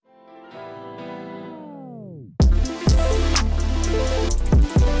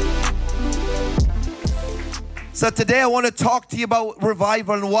So today I want to talk to you about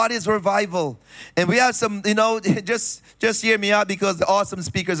revival and what is revival. And we have some, just hear me out because the awesome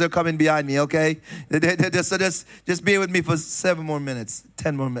speakers are coming behind me, okay? So just bear with me for 7 more minutes,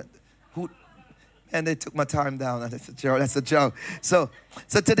 10 more minutes. And they took my time down. That's a joke. That's a joke. So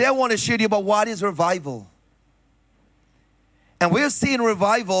today I want to share to you about what is revival. And we're seeing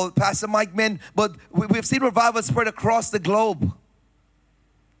revival, Pastor Mike, but we've seen revival spread across the globe.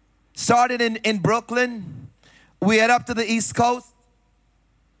 Started in Brooklyn. We head up to the East Coast.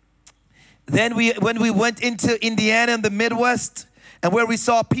 Then when we went into Indiana and the Midwest, and where we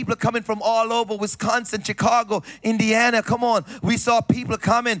saw people coming from all over, Wisconsin, Chicago, Indiana, come on. We saw people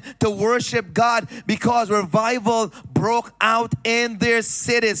coming to worship God because revival broke out in their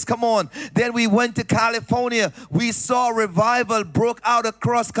cities. Come on. Then we went to California. We saw revival broke out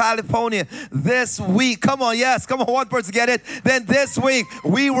across California. This week, come on, yes, come on, one person get it. Then this week,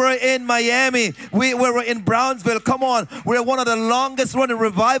 we were in Miami. We were in Brownsville. Come on. We're one of the longest running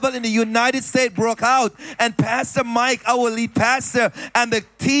revival in the United States broke out. And Pastor Mike, our lead pastor, and the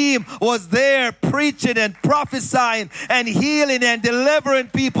team was there preaching and prophesying and healing and delivering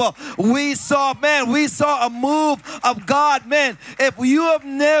people. We saw a move of God, man. If you have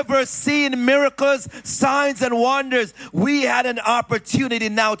never seen miracles, signs, and wonders, we had an opportunity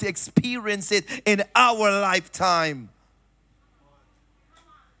now to experience it in our lifetime.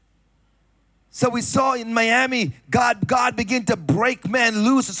 So we saw in Miami, God began to break man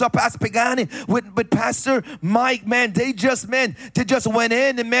loose. We saw Pastor Pagani with Pastor Mike, man. They just went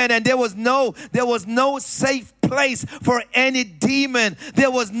in, and there was no safe place for any demon.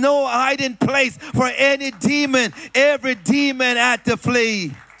 There was no hiding place for any demon. Every demon had to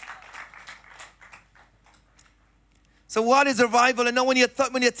flee. So what is revival? And now when your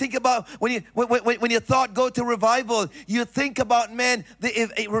thought go to revival, you think about,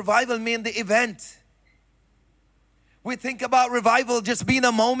 revival means the event. We think about revival just being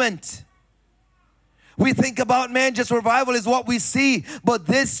a moment. We think about, just revival is what we see. But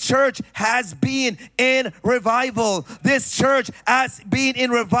this church has been in revival. This church has been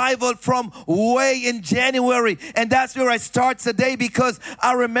in revival from way in January. And that's where I start today, because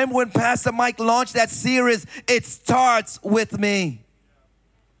I remember when Pastor Mike launched that series, It Starts With Me.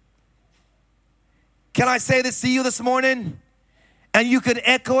 Can I say this to you this morning? And you can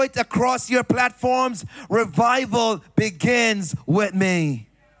echo it across your platforms. Revival begins with me.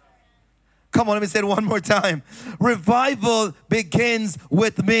 Come on, let me say it one more time. Revival begins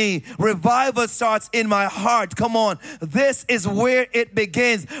with me. Revival starts in my heart. Come on. This is where it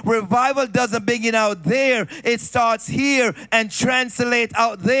begins. Revival doesn't begin out there. It starts here and translates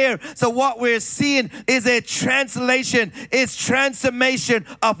out there. So what we're seeing is a translation. It's transformation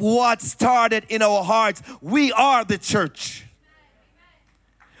of what started in our hearts. We are the church.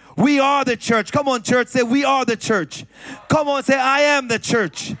 We are the church. Come on, church. Say, we are the church. Come on, say, I am the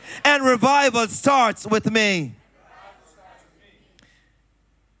church. And revival starts with me.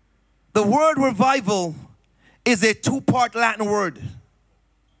 The word revival is a 2-part Latin word.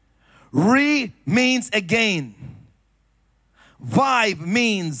 Re means again. Vive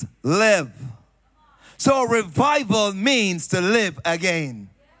means live. So revival means to live again.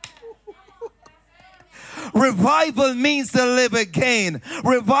 Revival means to live again.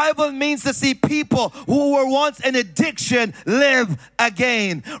 Revival means to see people who were once in addiction live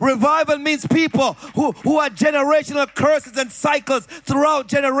again. Revival means people who had generational curses and cycles throughout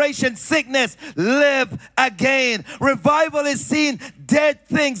generation sickness live again. Revival is seeing dead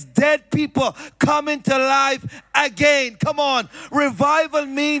things, dead people come into life again. Come on. Revival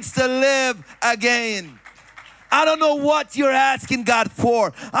means to live again. I don't know what you're asking God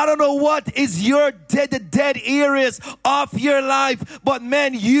for. I don't know what is your dead areas of your life. But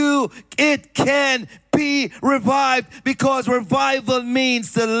it can be revived, because revival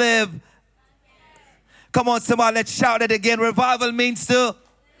means to live. Come on, somebody, let's shout it again. Revival means to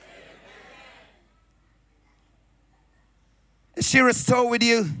share a story with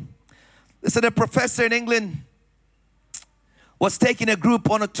you. Listen, a professor in England was taking a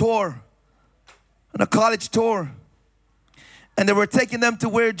group on a tour. On a college tour, and they were taking them to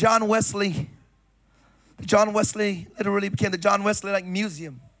where John Wesley literally became the John Wesley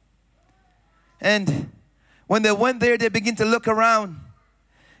museum. And when they went there, they began to look around,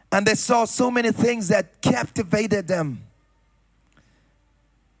 and they saw so many things that captivated them.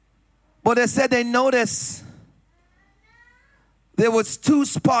 But they said they noticed there was 2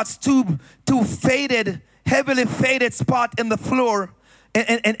 spots, two faded, heavily faded spot in the floor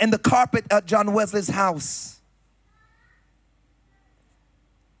and the carpet at John Wesley's house.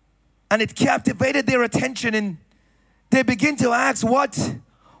 And it captivated their attention, and they begin to ask,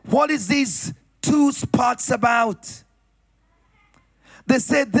 what is these two spots about. They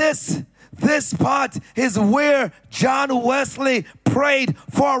said this spot is where John Wesley prayed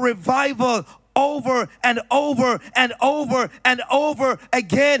for revival over and over and over and over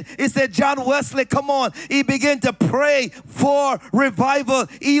again. He said, John Wesley, come on. He began to pray for revival.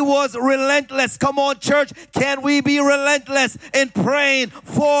 He was relentless. Come on, church. Can we be relentless in praying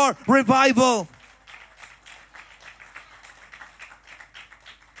for revival?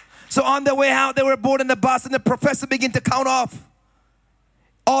 So on their way out, they were boarding the bus, and the professor began to count off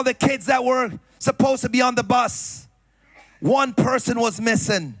all the kids that were supposed to be on the bus. One person was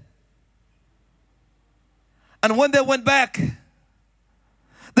missing. And when they went back,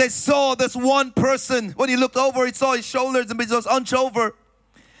 they saw this one person. When he looked over, he saw his shoulders and he was hunched over.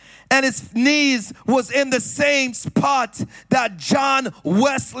 And his knees was in the same spot that John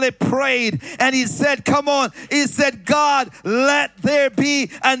Wesley prayed. And he said, come on. He said, God, let there be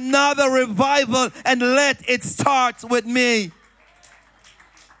another revival and let it start with me.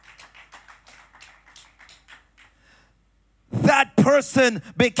 That person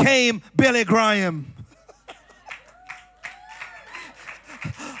became Billy Graham.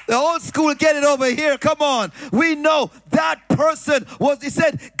 The old school, get it over here. Come on. We know that person was, he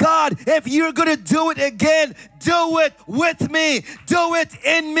said, God, if you're going to do it again, do it with me. Do it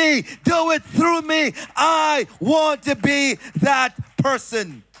in me. Do it through me. I want to be that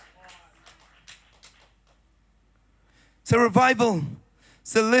person. So revival,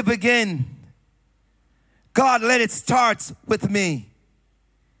 so live again. God, let it start with me.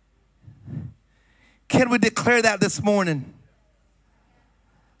 Can we declare that this morning?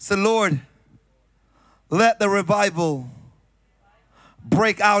 So Lord, let the revival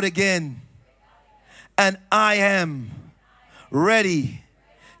break out again. And I am ready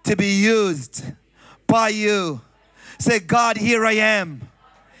to be used by you. Say, God, here I am.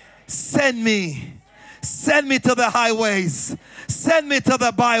 Send me. Send me to the highways. Send me to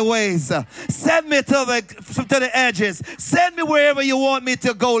the byways. Send me to the edges. Send me wherever you want me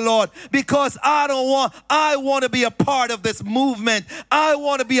to go, Lord. Because I want to be a part of this movement. I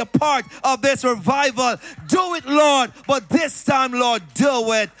want to be a part of this revival. Do it, Lord. But this time, Lord,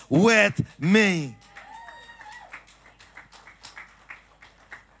 do it with me.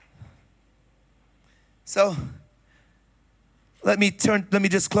 So, let me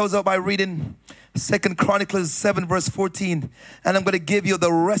just close out by reading 2 Chronicles 7 verse 14. And I'm going to give you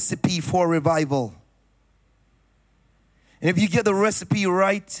the recipe for revival. And if you get the recipe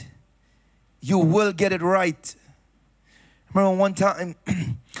right, you will get it right. Remember one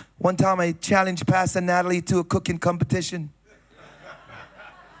time I challenged Pastor Natalie to a cooking competition.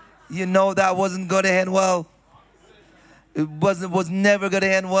 You know that wasn't going to end well. It was never going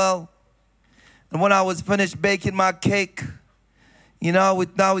to end well. And when I was finished baking my cake, you know,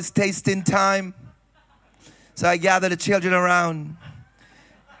 now it's tasting time. So I gathered the children around.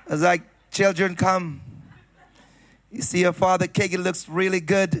 I was like, children, come. You see your father cake, it looks really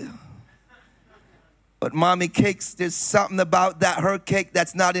good. But mommy cakes, there's something about that, her cake,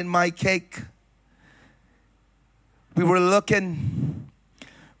 that's not in my cake. We were looking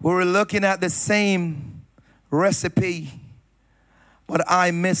at the same recipe, but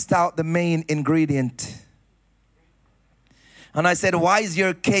I missed out the main ingredient. And I said, why is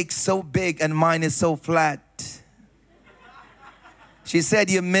your cake so big and mine is so flat? She said,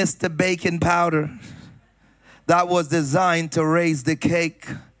 you missed the baking powder that was designed to raise the cake.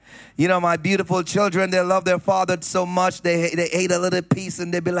 You know, my beautiful children, they love their father so much, they ate a little piece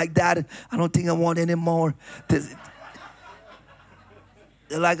and they'd be like, Dad, I don't think I want any more. They're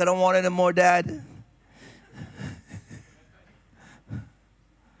like, I don't want any more, Dad.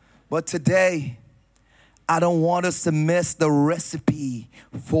 But today, I don't want us to miss the recipe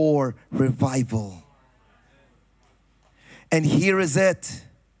for revival. And here is it.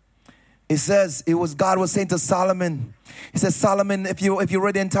 It says, God was saying to Solomon, he says, Solomon, if you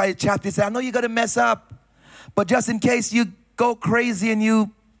read the entire chapter, he said, I know you're going to mess up, but just in case you go crazy and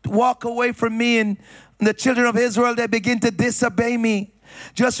you walk away from me and the children of Israel, they begin to disobey me.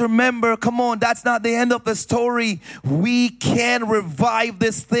 Just remember, come on, that's not the end of the story. We can revive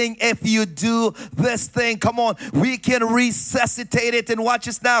this thing if you do this thing. Come on, we can resuscitate it. And watch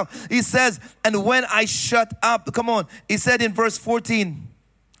this now. He says, and when I shut up, come on, he said in verse 14,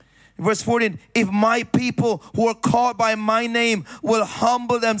 if my people who are called by my name will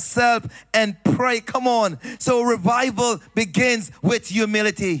humble themselves and pray, come on. So revival begins with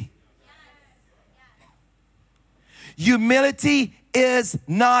humility. Humility is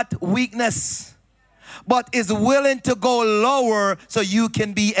not weakness, but is willing to go lower so you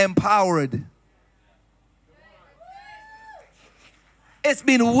can be empowered. It's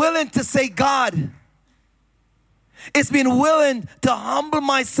been willing to say, God. It's been willing to humble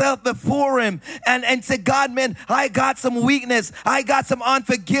myself before him and say, God, man, I got some weakness. I got some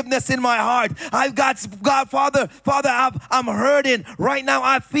unforgiveness in my heart. Father, I'm hurting. Right now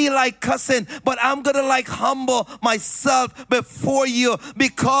I feel like cussing, but I'm going to humble myself before you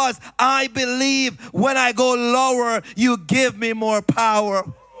because I believe when I go lower, you give me more power.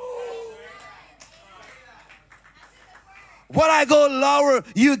 When I go lower,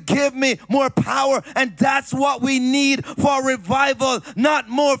 you give me more power. And that's what we need for revival. Not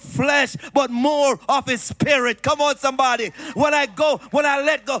more flesh, but more of his spirit. Come on, somebody. When I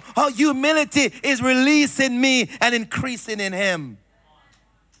let go, humility is releasing me and increasing in him.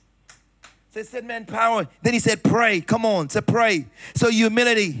 So he said, man, power. Then he said, pray. Come on, say pray. So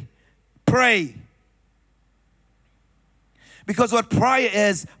humility, pray. Because what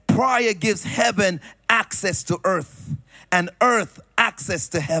prayer gives heaven access to earth. And earth access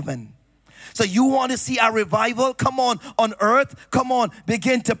to heaven. So you want to see a revival? Come on earth. Come on,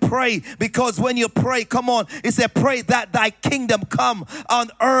 begin to pray. Because when you pray, come on, it said pray that thy kingdom come on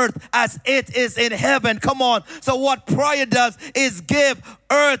earth as it is in heaven. Come on. So what prayer does is give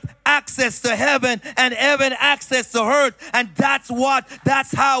earth access to heaven and heaven access to earth. And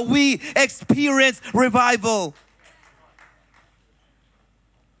that's how we experience revival.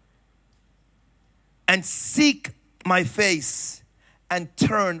 And seek my face and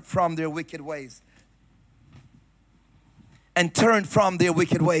turn from their wicked ways. And turn from their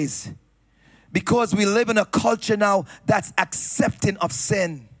wicked ways. Because we live in a culture now that's accepting of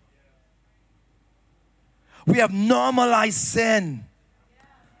sin. We have normalized sin.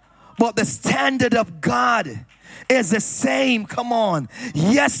 But the standard of God is the same, come on,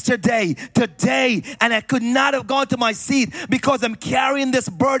 yesterday, today, and I could not have gone to my seat because I'm carrying this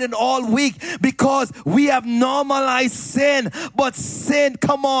burden all week because we have normalized sin. But sin,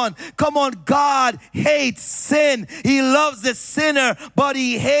 come on, God hates sin. He loves the sinner, but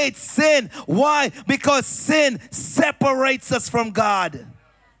he hates sin. Why? Because sin separates us from God.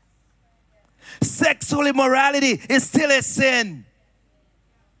 Sexual immorality is still a sin.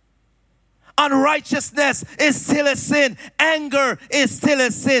 Unrighteousness is still a sin. Anger is still a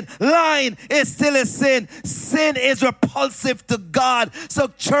sin. Lying is still a sin. Sin is repulsive to God. So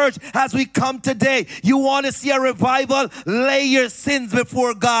church, as we come today, you want to see a revival? Lay your sins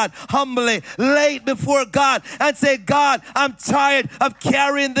before God. Humbly lay it before God and say, God, I'm tired of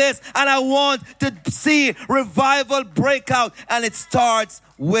carrying this and I want to see revival break out. And it starts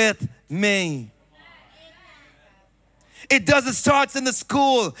with me. It doesn't start in the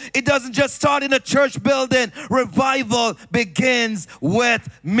school. It doesn't just start in a church building. Revival begins with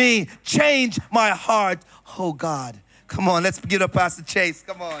me. Change my heart. Oh, God. Come on, let's give it up, Pastor Chase.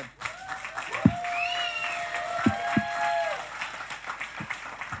 Come on.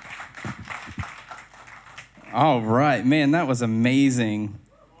 All right. Man, that was amazing.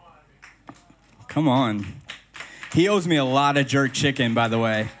 Come on. He owes me a lot of jerk chicken, by the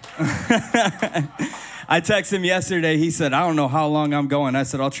way. I texted him yesterday. He said, I don't know how long I'm going. I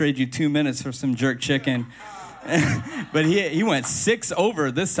said, I'll trade you 2 minutes for some jerk chicken. But he went 6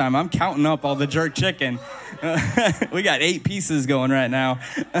 over this time. I'm counting up all the jerk chicken. We got 8 pieces going right now.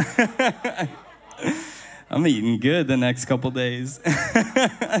 I'm eating good the next couple days.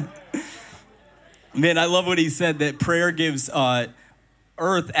 Man, I love what he said, that prayer gives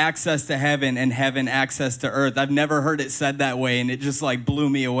earth access to heaven and heaven access to earth. I've never heard it said that way, and it just blew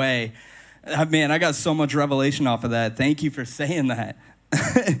me away. Man, I got so much revelation off of that. Thank you for saying that.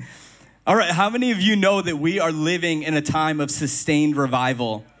 All right, how many of you know that we are living in a time of sustained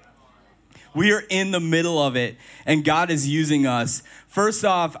revival? We are in the middle of it, and God is using us. First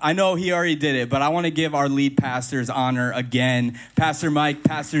off, I know he already did it, but I want to give our lead pastors honor again. Pastor Mike,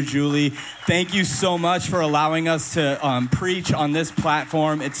 Pastor Julie, thank you so much for allowing us to preach on this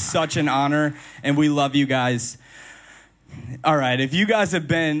platform. It's such an honor, and we love you guys. All right, if you guys have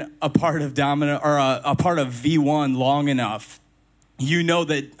been a part of Domino or a part of V1 long enough, you know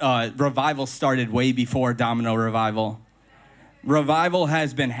that revival started way before Domino Revival. Revival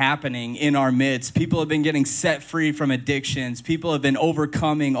has been happening in our midst. People have been getting set free from addictions. People have been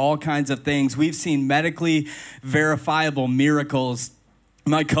overcoming all kinds of things. We've seen medically verifiable miracles.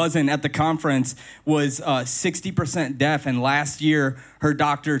 My cousin at the conference was 60% deaf, and last year her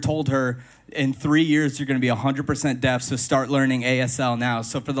doctor told her, in 3 years, you're going to be 100% deaf, so start learning ASL now.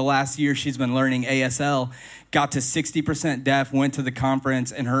 So for the last year, she's been learning ASL, got to 60% deaf, went to the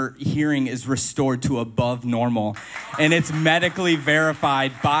conference, and her hearing is restored to above normal. And it's medically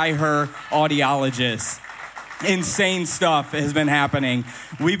verified by her audiologist. Insane stuff has been happening.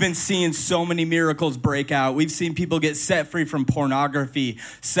 We've been seeing so many miracles break out. We've seen people get set free from pornography,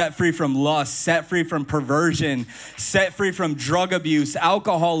 set free from lust, set free from perversion, set free from drug abuse,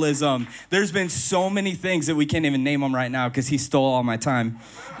 alcoholism. There's been so many things that we can't even name them right now because he stole all my time.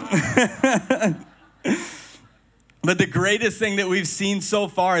 But the greatest thing that we've seen so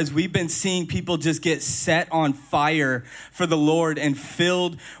far is we've been seeing people just get set on fire for the Lord and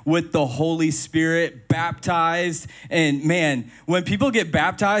filled with the Holy Spirit, baptized. And man, when people get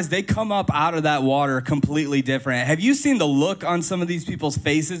baptized, they come up out of that water completely different. Have you seen the look on some of these people's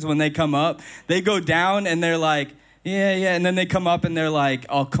faces when they come up? They go down and they're like, yeah. And then they come up and they're like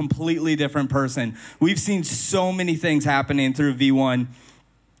a completely different person. We've seen so many things happening through V1.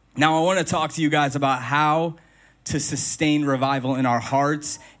 Now I want to talk to you guys about how to sustain revival in our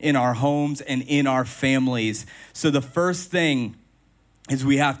hearts, in our homes, and in our families. So the first thing is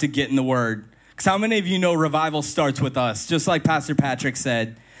we have to get in the Word. Because how many of you know revival starts with us? Just like Pastor Patrick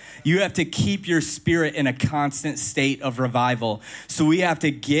said, you have to keep your spirit in a constant state of revival. So we have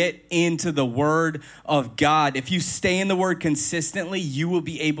to get into the Word of God. If you stay in the Word consistently, you will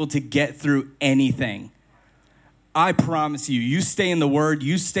be able to get through anything. I promise you, you stay in the Word,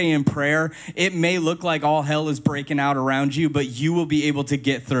 you stay in prayer. It may look like all hell is breaking out around you, but you will be able to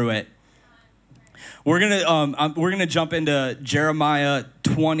get through it. We're gonna jump into Jeremiah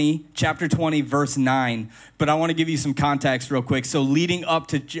 20, chapter 20, verse 9. But I want to give you some context real quick. So leading up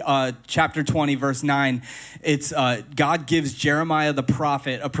to chapter 20, verse 9, it's God gives Jeremiah the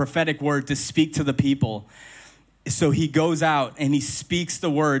prophet a prophetic word to speak to the people. So he goes out and he speaks the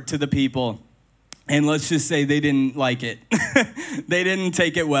word to the people. And let's just say they didn't like it. They didn't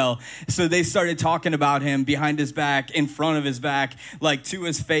take it well. So they started talking about him behind his back, in front of his back, like to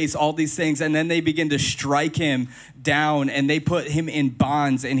his face, all these things. And then they begin to strike him down and they put him in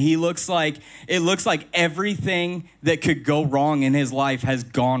bonds. And it looks like everything that could go wrong in his life has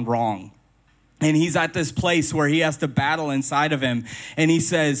gone wrong. And he's at this place where he has to battle inside of him. And he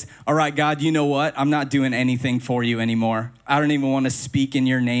says, all right, God, you know what? I'm not doing anything for you anymore. I don't even want to speak in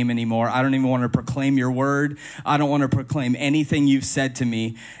your name anymore. I don't even want to proclaim your word. I don't want to proclaim anything you've said to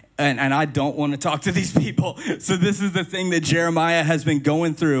me. And I don't want to talk to these people. So this is the thing that Jeremiah has been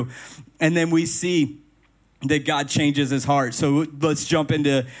going through. And then we see that God changes his heart. So let's jump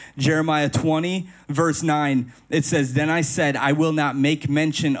into Jeremiah 20, verse 9. It says, then I said, I will not make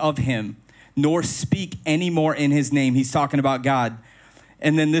mention of him, nor speak anymore in his name. He's talking about God.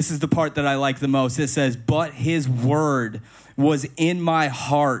 And then this is the part that I like the most. It says, but his word was in my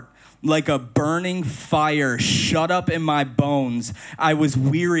heart like a burning fire shut up in my bones. I was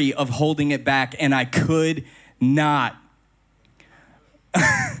weary of holding it back and I could not.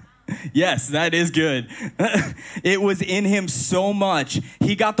 Yes, that is good. It was in him so much.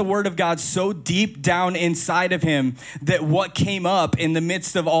 He got the word of God so deep down inside of him that what came up in the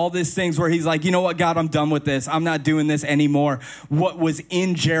midst of all these things where he's like, you know what, God, I'm done with this. I'm not doing this anymore. What was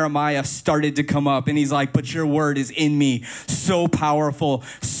in Jeremiah started to come up. And he's like, but your word is in me. So powerful,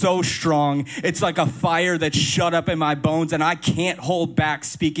 so strong. It's like a fire that's shut up in my bones and I can't hold back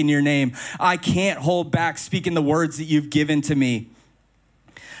speaking your name. I can't hold back speaking the words that you've given to me.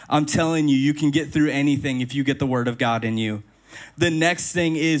 I'm telling you, you can get through anything if you get the word of God in you. The next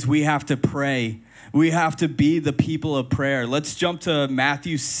thing is we have to pray. We have to be the people of prayer. Let's jump to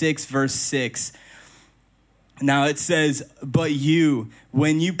Matthew 6, verse 6. Now it says, but you,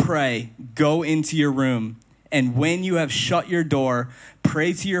 when you pray, go into your room. And when you have shut your door,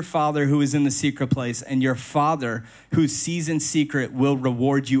 pray to your Father who is in the secret place, and your Father who sees in secret will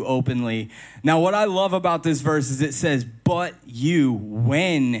reward you openly. Now, what I love about this verse is it says, but you,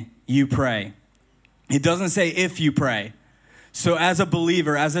 when you pray. It doesn't say if you pray. So as a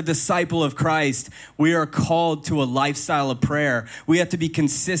believer, as a disciple of Christ, we are called to a lifestyle of prayer. We have to be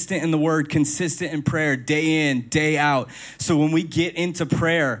consistent in the word, consistent in prayer, day in, day out. So when we get into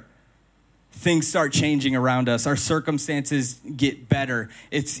prayer, things start changing around us. Our circumstances get better.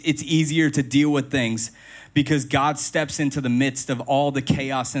 It's easier to deal with things because God steps into the midst of all the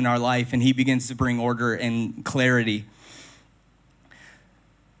chaos in our life and he begins to bring order and clarity.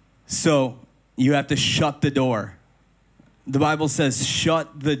 So you have to shut the door. The Bible says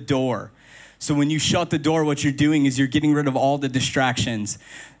shut the door. So when you shut the door, what you're doing is you're getting rid of all the distractions.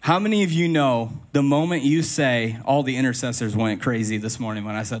 How many of you know the moment you say, all the intercessors went crazy this morning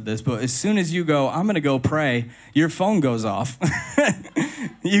when I said this, but as soon as you go, I'm going to go pray, your phone goes off.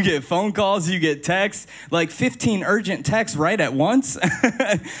 You get phone calls, you get texts, like 15 urgent texts right at once.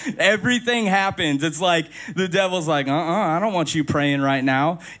 Everything happens. It's like the devil's like, I don't want you praying right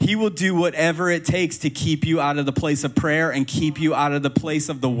now. He will do whatever it takes to keep you out of the place of prayer and keep you out of the place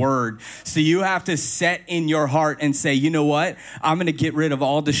of the word. So you have to set in your heart and say, you know what? I'm going to get rid of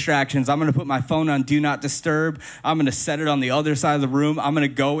all distractions. I'm going to put my phone on do not disturb. I'm going to set it on the other side of the room. I'm going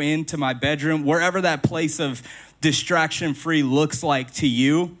to go into my bedroom, wherever that place of distraction-free looks like to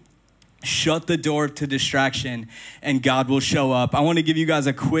you. Shut the door to distraction and God will show up. I want to give you guys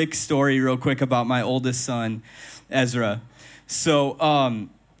a quick story real quick about my oldest son, Ezra. So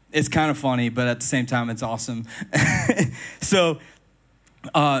it's kind of funny, but at the same time, it's awesome. So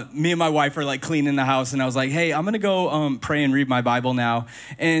me and my wife are like cleaning the house and I was like, hey, I'm going to go pray and read my Bible now.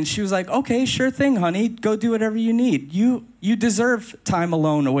 And she was like, okay, sure thing, honey. Go do whatever you need. You deserve time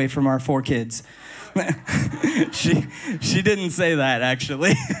alone away from our 4 kids. She didn't say that,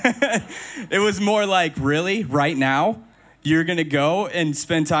 actually. It was more like, really, right now, you're going to go and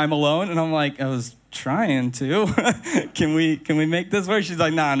spend time alone? And I'm like, I was trying to. Can we make this work? She's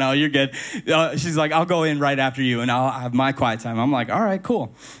like, no, you're good. She's like, I'll go in right after you, and I'll have my quiet time. I'm like, all right,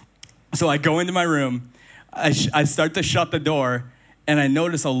 cool. So I go into my room. I start to shut the door, and I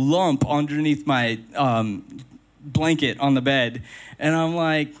notice a lump underneath my blanket on the bed. And I'm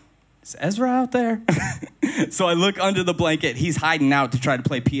like, is Ezra out there? So I look under the blanket. He's hiding out to try to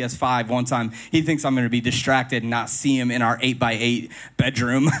play PS5 one time. He thinks I'm going to be distracted and not see him in our 8x8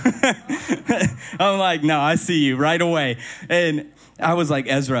 bedroom. I'm like, no, I see you right away. And I was like,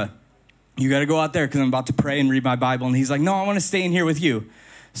 Ezra, you got to go out there because I'm about to pray and read my Bible. And he's like, no, I want to stay in here with you.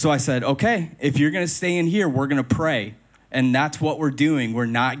 So I said, okay, if you're going to stay in here, we're going to pray. And that's what we're doing. We're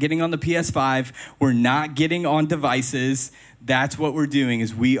not getting on the PS5. We're not getting on devices. That's what we're doing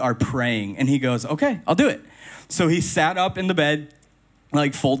is we are praying. And he goes, okay, I'll do it. So he sat up in the bed,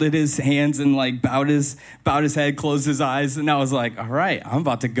 like folded his hands and like bowed his head, closed his eyes. And I was like, all right, I'm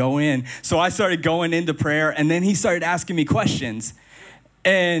about to go in. So I started going into prayer. And then he started asking me questions.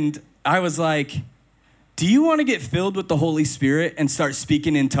 And I was like, do you want to get filled with the Holy Spirit and start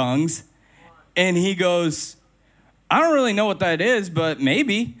speaking in tongues? And he goes, I don't really know what that is, but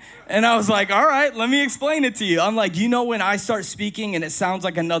maybe. And I was like, all right, let me explain it to you. I'm like, when I start speaking and it sounds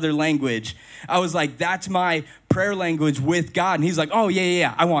like another language, I was like, that's my prayer language with God. And he's like, oh,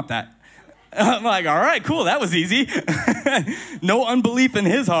 yeah, I want that. I'm like, all right, cool. That was easy. No unbelief in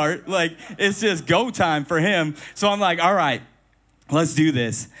his heart. Like, it's just go time for him. So I'm like, all right, let's do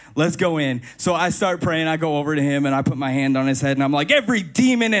this. Let's go in. So I start praying. I go over to him and I put my hand on his head and I'm like, every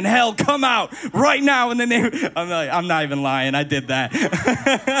demon in hell, come out right now in the name. I'm not even lying. I did that.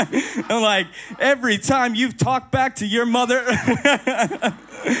 I'm like, every time you've talked back to your mother,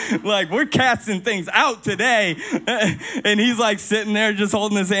 like we're casting things out today. And he's like sitting there just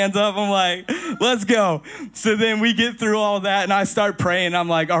holding his hands up. I'm like, let's go. So then we get through all that and I start praying. I'm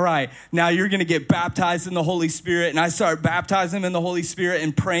like, all right, now you're going to get baptized in the Holy Spirit. And I start baptizing him in the Holy Spirit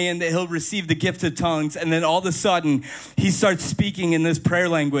and praying that he'll receive the gift of tongues. And then all of a sudden he starts speaking in this prayer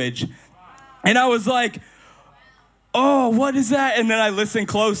language. And I was like, oh, what is that? And then I listen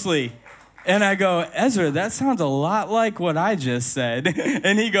closely. And I go, Ezra, that sounds a lot like what I just said.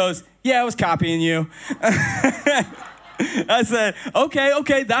 And he goes, yeah, I was copying you. I said,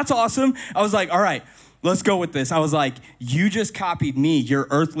 okay, that's awesome. I was like, all right, let's go with this. I was like, you just copied me, your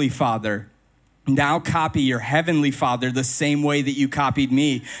earthly father. Now copy your heavenly Father the same way that you copied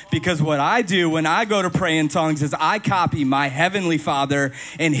me. Because what I do when I go to pray in tongues is I copy my heavenly Father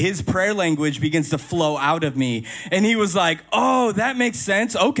and his prayer language begins to flow out of me. And he was like, oh, that makes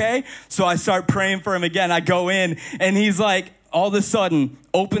sense. Okay. So I start praying for him again. I go in and he's like, all of a sudden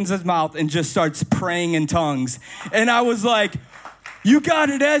opens his mouth and just starts praying in tongues. And I was like, you got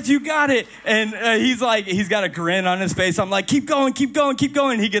it, Ez, you got it. And he's like, he's got a grin on his face. I'm like, keep going.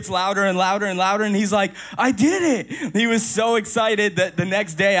 He gets louder and louder and louder. And he's like, I did it. He was so excited that the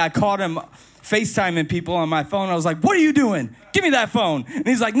next day I caught him FaceTiming people on my phone. I was like, what are you doing? Give me that phone. And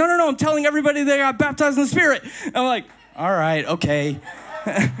he's like, no, I'm telling everybody they got baptized in the Spirit. I'm like, all right, okay.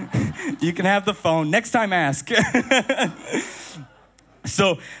 You can have the phone. Next time ask.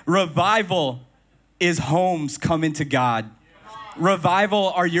 So revival is homes coming to God. Revival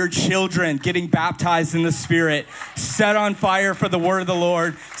are your children getting baptized in the Spirit, set on fire for the word of the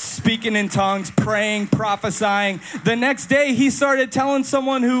Lord, speaking in tongues, praying, prophesying. The next day, he started telling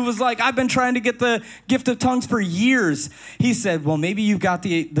someone who was like, I've been trying to get the gift of tongues for years. He said, well, maybe you've got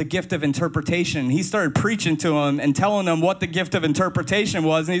the gift of interpretation. He started preaching to him and telling them what the gift of interpretation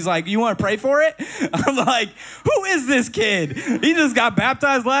was. And he's like, you want to pray for it? I'm like, who is this kid? He just got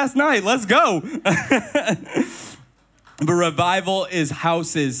baptized last night. Let's go. But revival is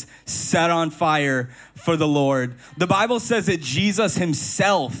houses set on fire for the Lord. The Bible says that Jesus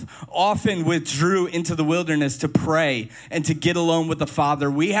himself often withdrew into the wilderness to pray and to get alone with the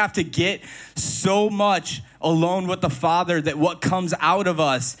Father. We have to get so much alone with the Father that what comes out of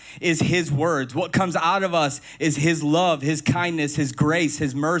us is his words. What comes out of us is his love, his kindness, his grace,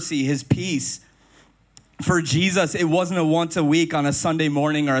 his mercy, his peace. For Jesus, it wasn't a once a week on a Sunday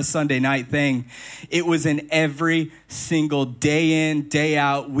morning or a Sunday night thing. It was an every single day in, day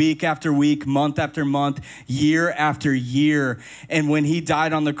out, week after week, month after month, year after year. And when he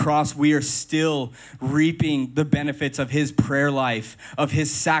died on the cross, we are still reaping the benefits of his prayer life, of his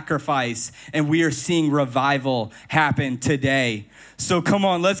sacrifice. And we are seeing revival happen today. So come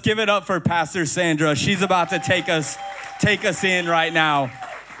on, let's give it up for Pastor Sandra. She's about to take us in right now.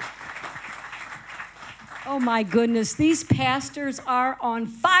 Oh my goodness, these pastors are on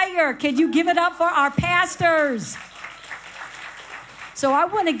fire. Can you give it up for our pastors? So I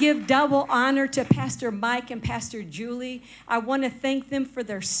want to give double honor to Pastor Mike and Pastor Julie. I want to thank them for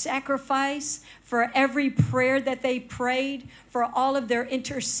their sacrifice, for every prayer that they prayed, for all of their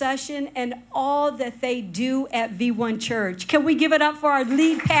intercession and all that they do at V1 Church. Can we give it up for our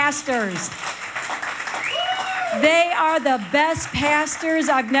lead pastors? They are the best pastors.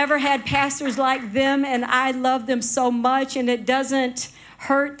 I've never had pastors like them, and I love them so much. And it doesn't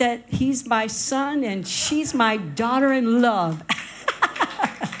hurt that he's my son and she's my daughter in love.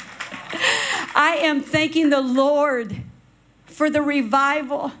 I am thanking the Lord for the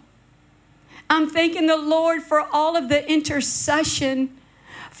revival. I'm thanking the Lord for all of the intercession,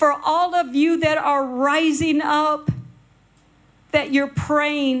 for all of you that are rising up, that you're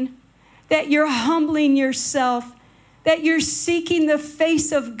praying, that you're humbling yourself, that you're seeking the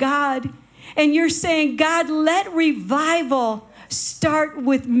face of God, and you're saying, God, let revival start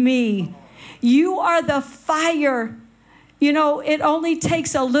with me. You are the fire. You know, it only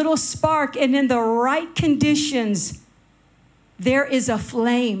takes a little spark, and in the right conditions, there is a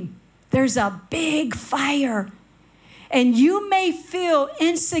flame. There's a big fire. And you may feel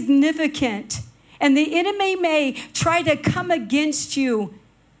insignificant, and the enemy may try to come against you.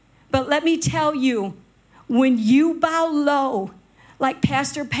 But let me tell you, when you bow low, like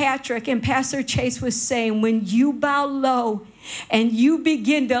Pastor Patrick and Pastor Chase was saying, when you bow low and you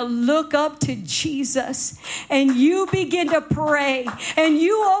begin to look up to Jesus and you begin to pray and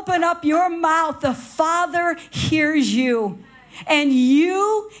you open up your mouth, the Father hears you. And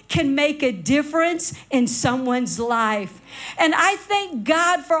you can make a difference in someone's life. And I thank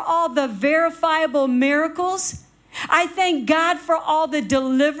God for all the verifiable miracles. I thank God for all the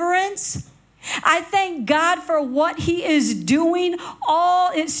deliverance. I thank God for what he is doing.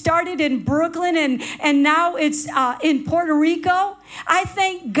 It started in Brooklyn and now it's in Puerto Rico. I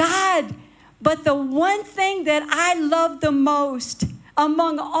thank God. But the one thing that I love the most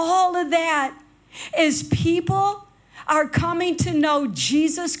among all of that is people are coming to know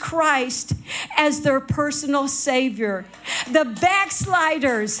Jesus Christ as their personal Savior. The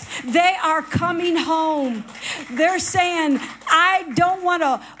backsliders, they are coming home. They're saying, I don't want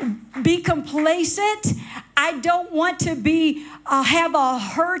to be complacent. I don't want to be have a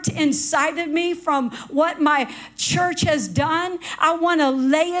hurt inside of me from what my church has done. I want to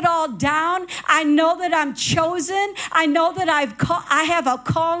lay it all down. I know that I'm chosen. I know that I have a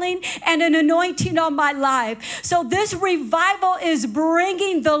calling and an anointing on my life. So this revival is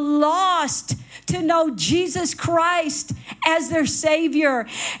bringing the lost to know Jesus Christ as their Savior.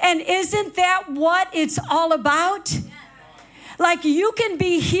 And isn't that what it's all about? Like, you can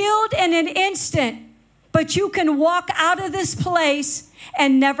be healed in an instant, but you can walk out of this place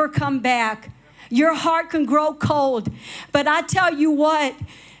and never come back. Your heart can grow cold. But I tell you what,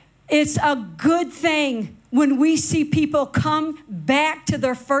 it's a good thing when we see people come back to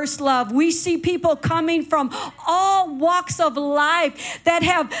their first love. We see people coming from all walks of life that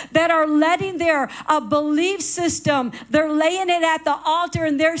are letting their belief system, they're laying it at the altar,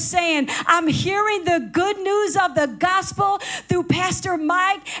 and they're saying, I'm hearing the good news of the gospel through Pastor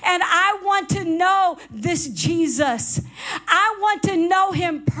Mike, and I want to know this Jesus. I want to know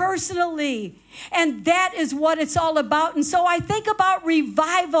him personally. And that is what it's all about. And so I think about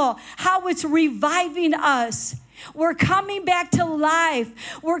revival, how it's reviving us. We're coming back to life.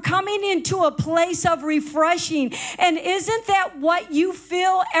 We're coming into a place of refreshing. And isn't that what you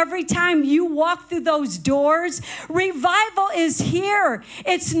feel every time you walk through those doors? Revival is here.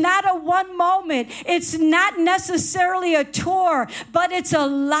 It's not a one moment. It's not necessarily a tour, but it's a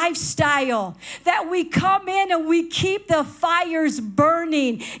lifestyle that we come in and we keep the fires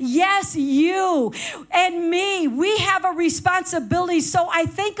burning. Yes, you and me, we have a responsibility. So I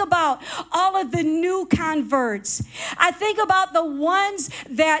think about all of the new converts. hearts. I think about the ones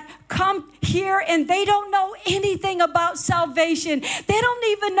that come here and they don't know anything about salvation. They don't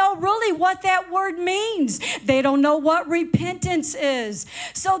even know really what that word means. They don't know what repentance is.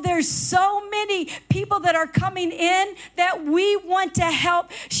 So there's so many people that are coming in that we want to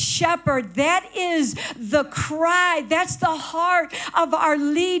help shepherd. That is the cry. That's the heart of our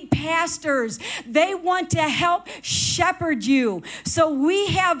lead pastors. They want to help shepherd you. So we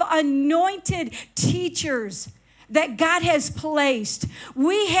have anointed teachers that God has placed.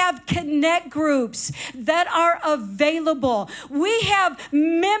 We have connect groups that are available. We have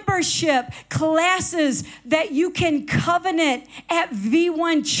membership classes that you can covenant at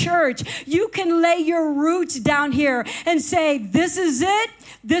V1 Church. You can lay your roots down here and say, this is it.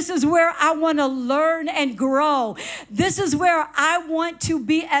 This is where I want to learn and grow. This is where I want to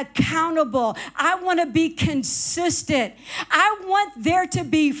be accountable. I want to be consistent. I want there to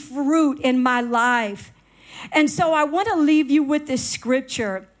be fruit in my life. And so I want to leave you with this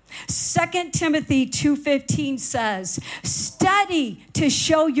scripture. 2 Timothy 2:15 says, study to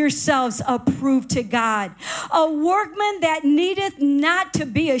show yourselves approved to God, a workman that needeth not to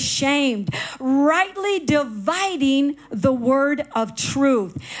be ashamed, rightly dividing the word of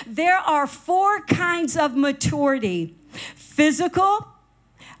truth. There are 4 kinds of maturity: physical,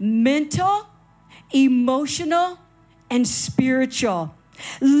 mental, emotional, and spiritual.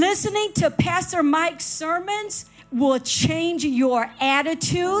 Listening to Pastor Mike's sermons will change your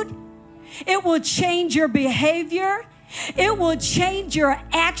attitude. It will change your behavior. It will change your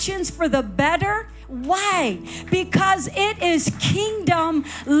actions for the better. Why? Because it is kingdom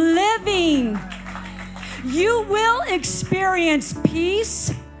living. You will experience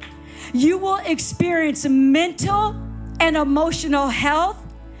peace. You will experience mental and emotional health.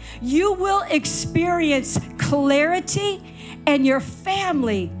 You will experience clarity, and your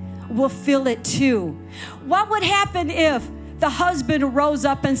family will feel it too. What would happen if the husband rose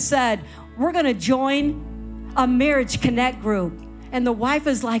up and said, we're going to join a marriage connect group? And the wife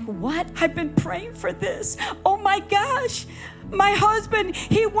is like, what? I've been praying for this. Oh my gosh. My husband,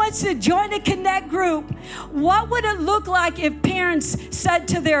 he wants to join a connect group. What would it look like if parents said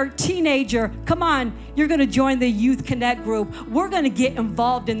to their teenager, come on, you're going to join the youth connect group. We're going to get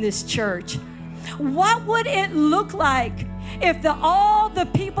involved in this church. What would it look like if all the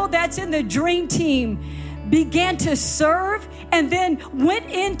people that's in the dream team began to serve and then went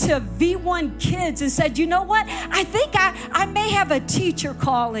into V1 Kids and said, you know what? I think I may have a teacher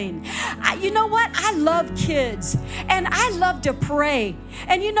calling. You know what? I love kids and I love to pray.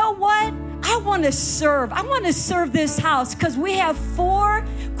 And you know what? I want to serve. I want to serve this house because we have 4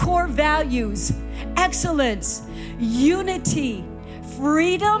 core values: excellence, unity,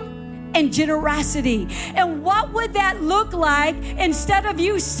 freedom, and generosity. And what would that look like? Instead of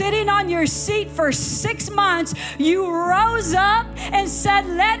you sitting on your seat for 6 months, you rose up and said,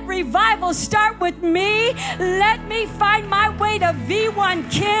 let revival start with me. Let me find my way to V1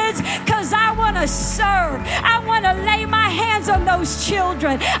 Kids because I want to serve. I want to lay my hands on those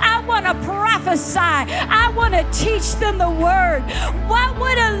children. I want to prophesy. I want to teach them the word. What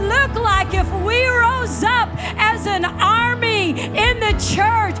would it look like if we rose up as an army in the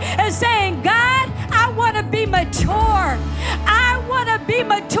church and saying, God, I want to be mature. I want to be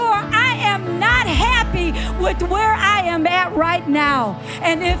mature. I am not happy with where I am at right now.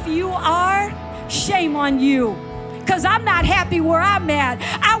 And if you are, shame on you. Because I'm not happy where I'm at.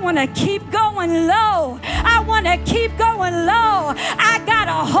 I want to keep going low. I want to keep going low. I got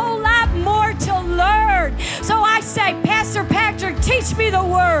a whole lot more to learn. So I say, Pastor Patrick, teach me the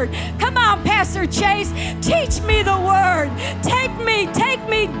word. Come on, Pastor Chase, teach me the word. Take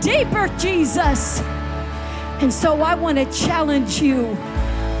me deeper, Jesus. And so I want to challenge you.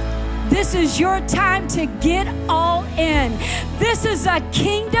 This is your time to get all in. This is a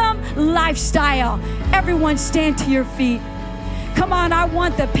kingdom lifestyle. Everyone stand to your feet. Come on, I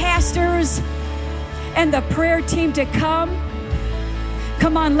want the pastors and the prayer team to come.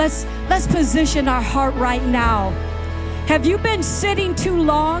 Come on, let's position our heart right now. Have you been sitting too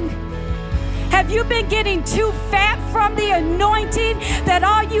long? Have you been getting too fat from the anointing that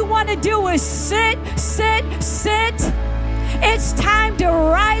all you want to do is sit? It's time to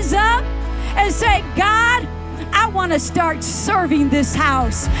rise up and say, God, I want to start serving this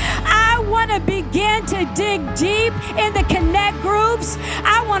house. I want to begin to dig deep in the connect groups.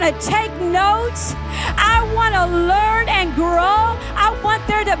 I want to take notes. I want to learn and grow. I want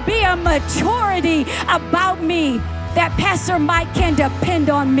there to be a maturity about me that Pastor Mike can depend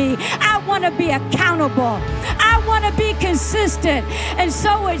on me. I want to be accountable. I want to be consistent. And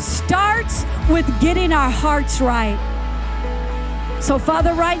so it starts with getting our hearts right. So,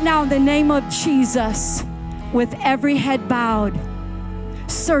 Father, right now, in the name of Jesus, with every head bowed,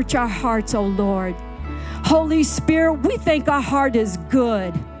 search our hearts, O Lord. Holy Spirit, we think our heart is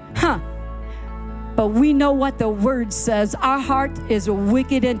good. But we know what the word says. Our heart is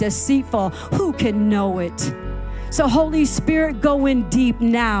wicked and deceitful. Who can know it? So Holy Spirit, go in deep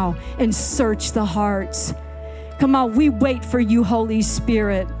now and search the hearts. Come on, we wait for you, Holy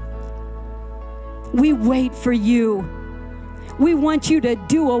Spirit. We wait for you. We want you to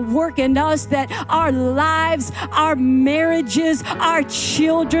do a work in us that our lives, our marriages, our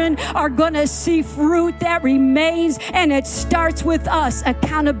children are going to see fruit that remains. And it starts with us,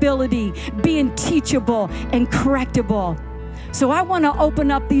 accountability, being teachable and correctable. So I want to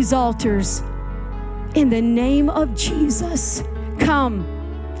open up these altars in the name of Jesus. Come.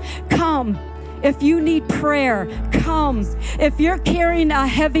 If you need prayer, come. If you're carrying a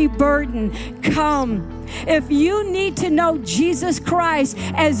heavy burden, come. If you need to know Jesus Christ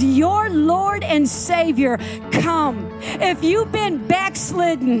as your Lord and Savior, come. If you've been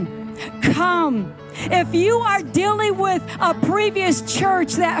backslidden, come. If you are dealing with a previous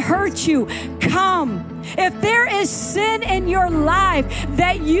church that hurt you, come. If there is sin in your life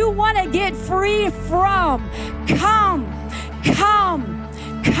that you want to get free from, come.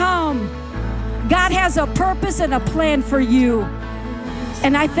 God has a purpose and a plan for you.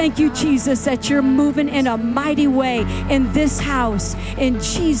 And I thank you, Jesus, that you're moving in a mighty way in this house. In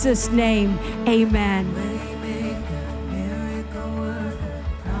Jesus' name, amen.